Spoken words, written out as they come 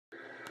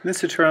In this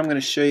tutorial I'm going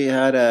to show you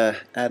how to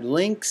add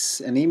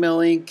links, an email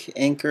link,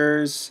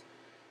 anchors,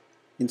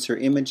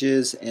 insert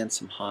images, and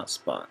some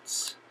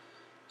hotspots.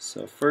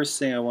 So first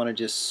thing I want to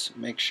just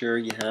make sure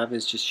you have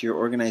is just your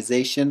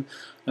organization.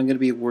 I'm going to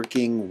be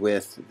working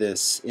with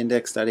this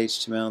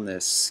index.html and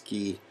this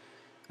ski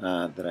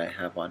that I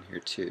have on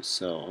here too.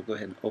 So I'll go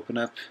ahead and open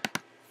up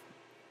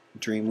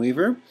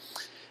Dreamweaver.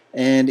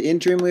 And in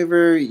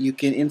Dreamweaver you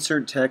can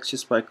insert text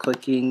just by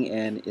clicking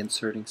and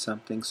inserting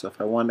something. So if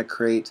I want to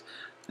create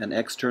an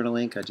external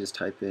link, I just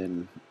type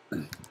in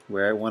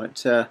where I want it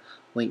to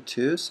link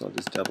to. So I'll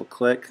just double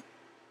click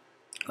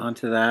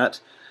onto that.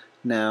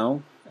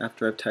 Now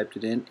after I've typed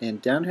it in,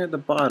 and down here at the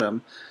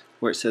bottom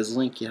where it says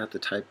link, you have to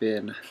type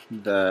in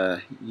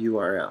the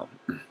URL.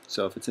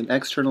 So if it's an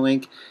external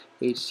link,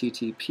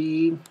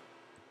 http://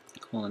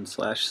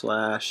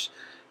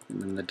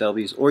 and then the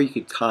W's, or you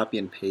could copy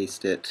and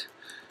paste it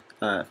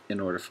in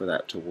order for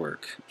that to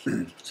work.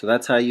 So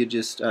that's how you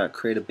just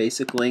create a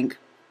basic link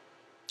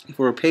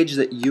for a page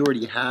that you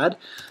already had.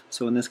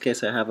 So in this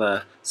case I have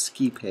a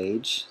ski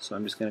page, so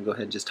I'm just going to go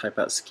ahead and just type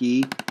out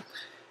ski,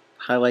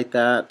 highlight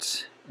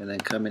that, and then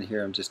come in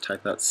here and just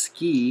type out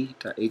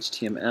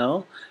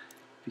ski.html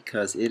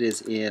because it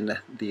is in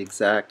the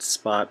exact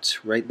spot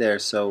right there,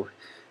 so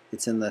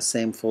it's in the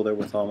same folder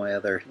with all my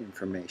other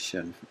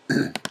information.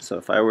 So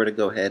if I were to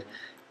go ahead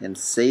and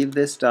save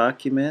this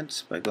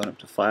document by going up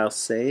to File,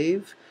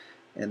 Save,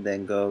 and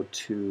then go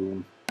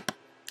to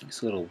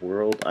this little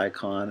world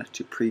icon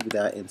to preview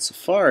that in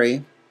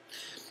Safari,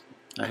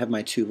 I have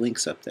my two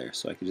links up there.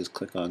 So I can just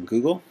click on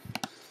Google,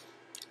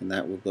 and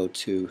that will go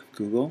to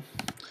Google.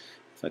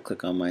 If I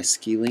click on my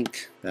ski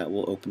link, that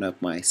will open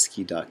up my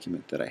ski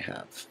document that I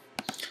have.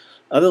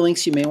 Other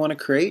links you may want to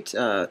create,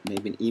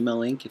 maybe an email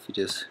link if you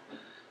just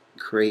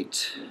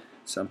create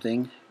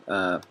something.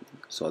 So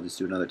I'll just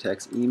do another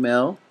text,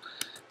 email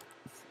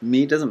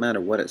me, doesn't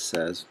matter what it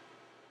says.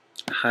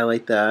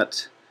 Highlight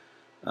that,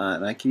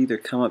 and I can either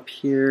come up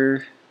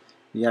here.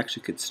 You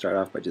actually could start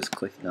off by just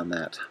clicking on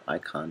that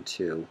icon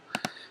too,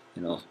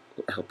 and it'll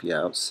help you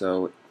out.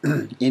 So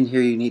in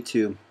here you need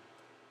to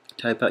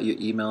type out your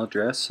email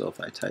address. So if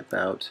I type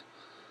out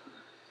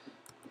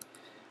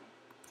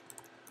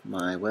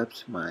my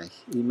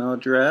email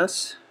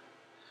address,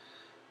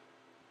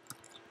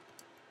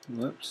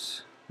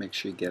 whoops, make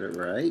sure you get it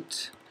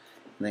right,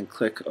 and then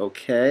click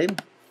OK.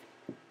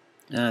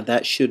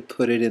 That should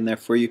put it in there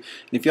for you.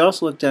 And if you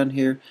also look down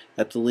here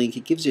at the link,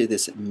 it gives you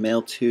this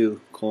mail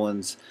to :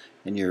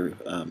 and your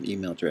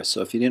email address.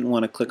 So if you didn't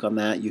want to click on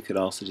that, you could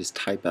also just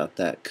type out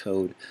that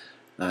code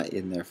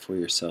in there for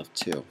yourself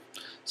too.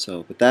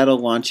 So, but that'll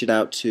launch it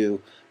out to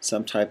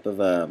some type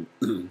of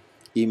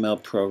email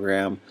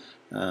program.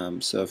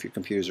 So if your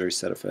computer's already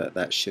set up for that,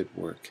 that should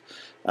work.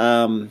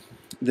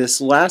 This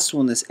last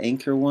one, this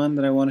anchor one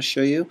that I want to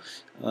show you,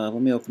 let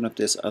me open up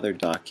this other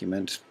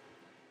document.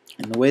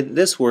 And the way that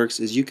this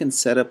works is you can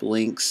set up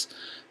links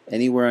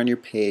anywhere on your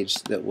page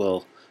that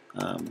will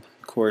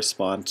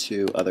correspond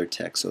to other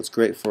text. So it's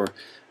great for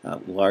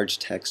large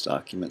text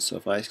documents. So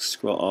if I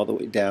scroll all the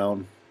way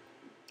down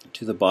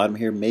to the bottom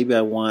here, maybe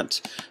I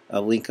want a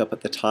link up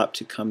at the top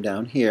to come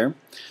down here.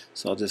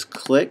 So I'll just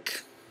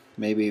click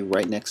maybe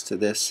right next to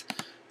this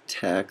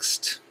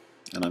text,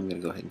 and I'm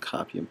going to go ahead and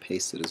copy and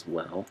paste it as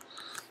well.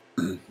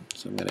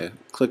 So I'm going to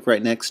click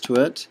right next to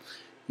it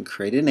and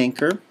create an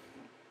anchor.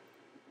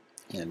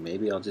 And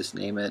maybe I'll just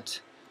name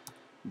it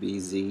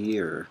BZ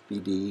or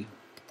BD.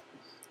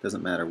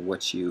 Doesn't matter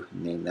what you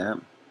name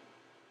that.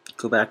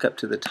 Go back up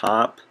to the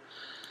top,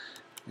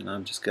 and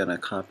I'm just going to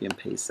copy and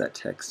paste that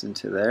text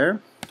into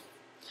there.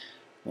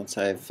 Once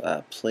I've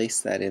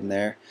placed that in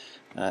there,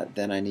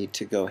 then I need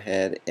to go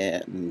ahead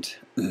and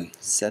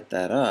set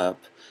that up.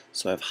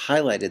 So I've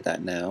highlighted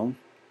that now.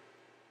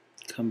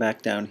 Come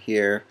back down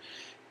here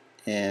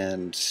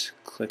and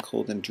click,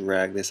 hold, and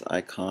drag this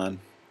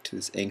icon to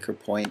this anchor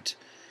point,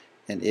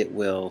 and it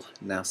will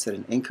now set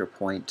an anchor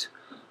point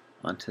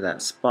onto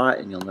that spot,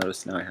 and you'll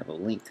notice now I have a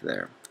link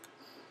there.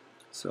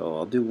 So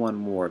I'll do one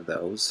more of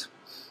those.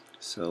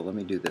 So let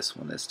me do this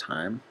one this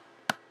time.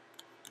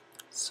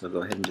 So go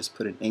ahead and just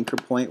put an anchor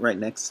point right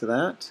next to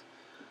that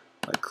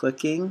by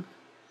clicking,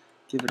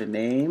 give it a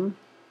name,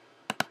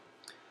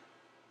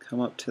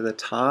 come up to the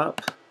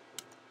top,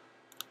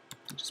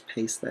 just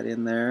paste that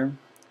in there,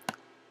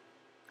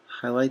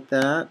 highlight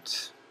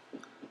that,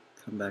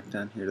 come back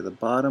down here to the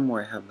bottom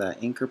where I have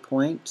that anchor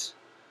point,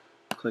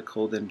 click,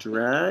 hold, and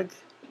drag,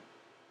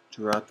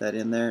 drop that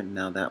in there, and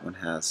now that one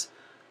has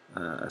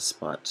a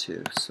spot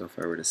too. So if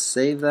I were to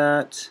save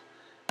that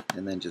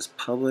and then just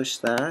publish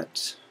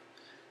that,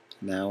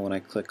 now when I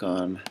click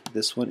on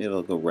this one,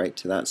 it'll go right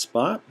to that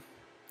spot,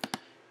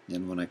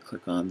 and when I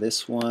click on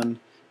this one,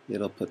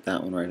 it'll put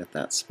that one right at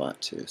that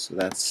spot too. So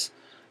that's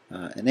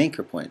an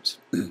anchor point.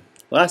 The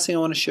last thing I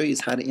want to show you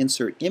is how to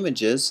insert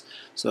images.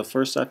 So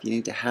first off, you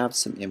need to have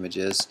some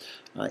images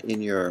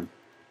in your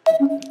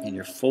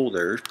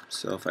folder.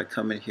 So if I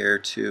come in here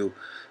to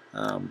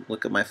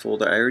look at my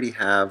folder, I already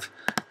have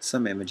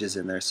some images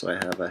in there. So I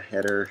have a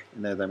header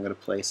in there that I'm going to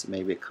place, and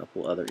maybe a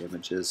couple other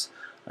images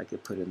I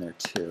could put in there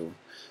too.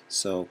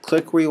 So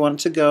click where you want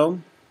it to go.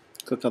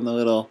 Click on the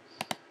little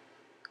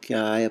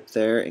guy up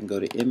there and go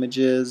to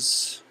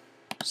Images,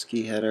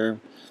 Ski Header,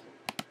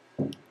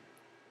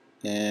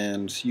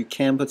 and you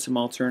can put some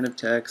alternative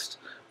text.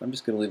 I'm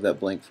just going to leave that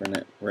blank for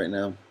right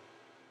now.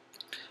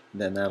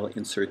 Then that'll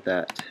insert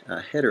that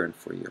header in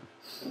for you.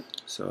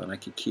 So, and I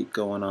could keep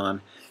going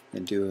on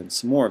and doing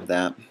some more of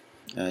that.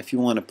 If you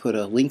want to put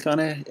a link on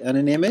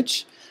an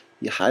image,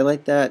 you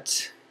highlight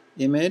that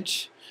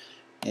image,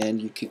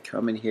 and you could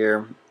come in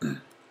here,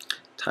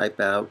 type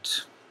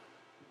out,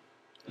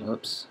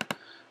 whoops,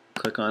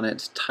 click on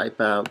it,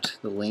 type out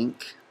the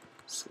link,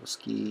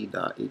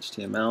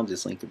 ski.html,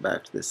 just link it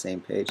back to the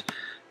same page,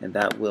 and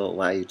that will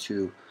allow you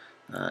to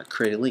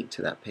create a link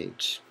to that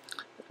page.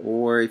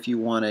 Or if you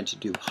wanted to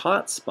do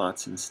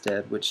hotspots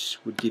instead, which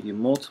would give you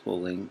multiple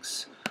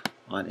links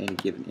on any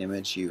given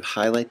image, you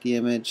highlight the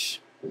image,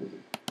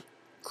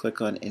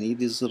 click on any of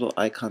these little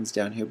icons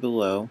down here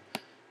below.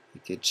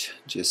 You could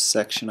just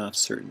section off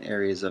certain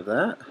areas of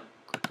that.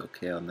 Click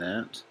OK on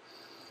that.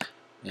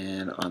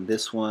 And on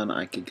this one,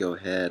 I could go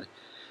ahead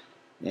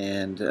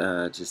and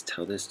just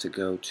tell this to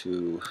go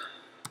to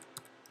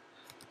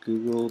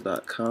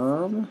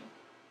google.com.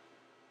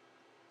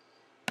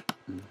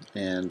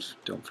 And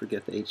don't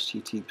forget the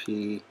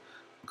http ://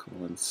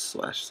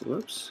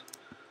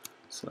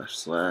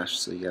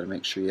 so you got to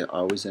make sure you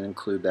always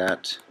include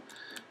that.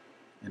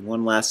 And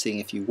one last thing,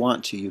 if you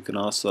want to, you can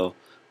also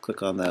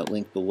click on that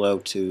link below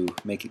to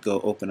make it go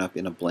open up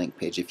in a blank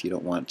page if you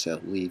don't want to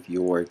leave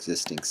your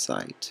existing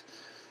site.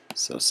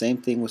 So same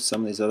thing with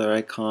some of these other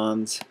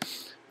icons.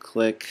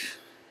 Click,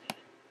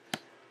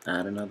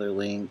 add another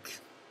link,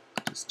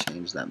 just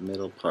change that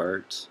middle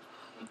part.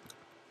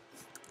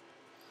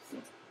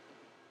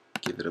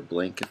 Give it a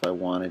blank if I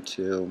wanted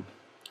to.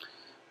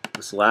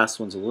 This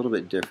last one's a little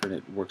bit different.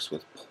 It works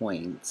with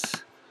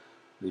points.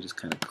 You just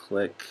kind of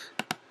click.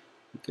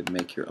 You could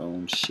make your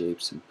own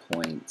shapes and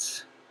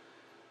points.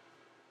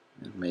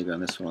 And maybe on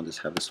this one I'll just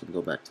have this one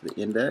go back to the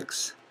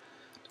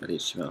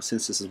index.html.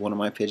 Since this is one of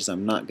my pages,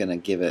 I'm not going to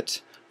give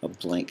it a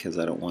blank because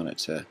I don't want it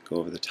to go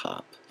over the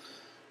top.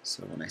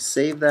 So when I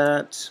save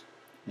that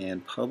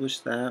and publish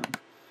that,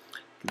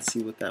 you can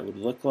see what that would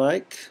look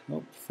like.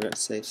 Oh, forgot to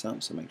save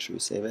something, so make sure you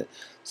save it.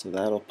 So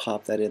that'll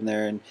pop that in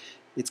there, and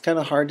it's kind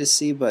of hard to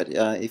see, but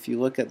if you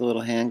look at the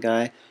little hand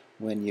guy,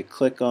 when you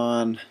click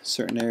on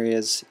certain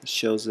areas, it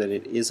shows that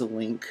it is a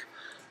link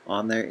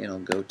on there, and it'll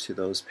go to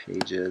those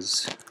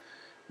pages.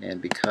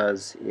 And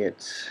because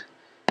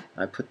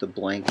I put the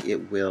blank,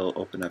 it will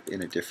open up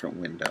in a different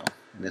window,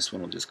 and this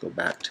one will just go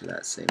back to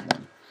that same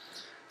one.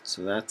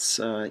 So that's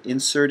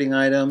inserting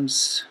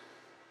items.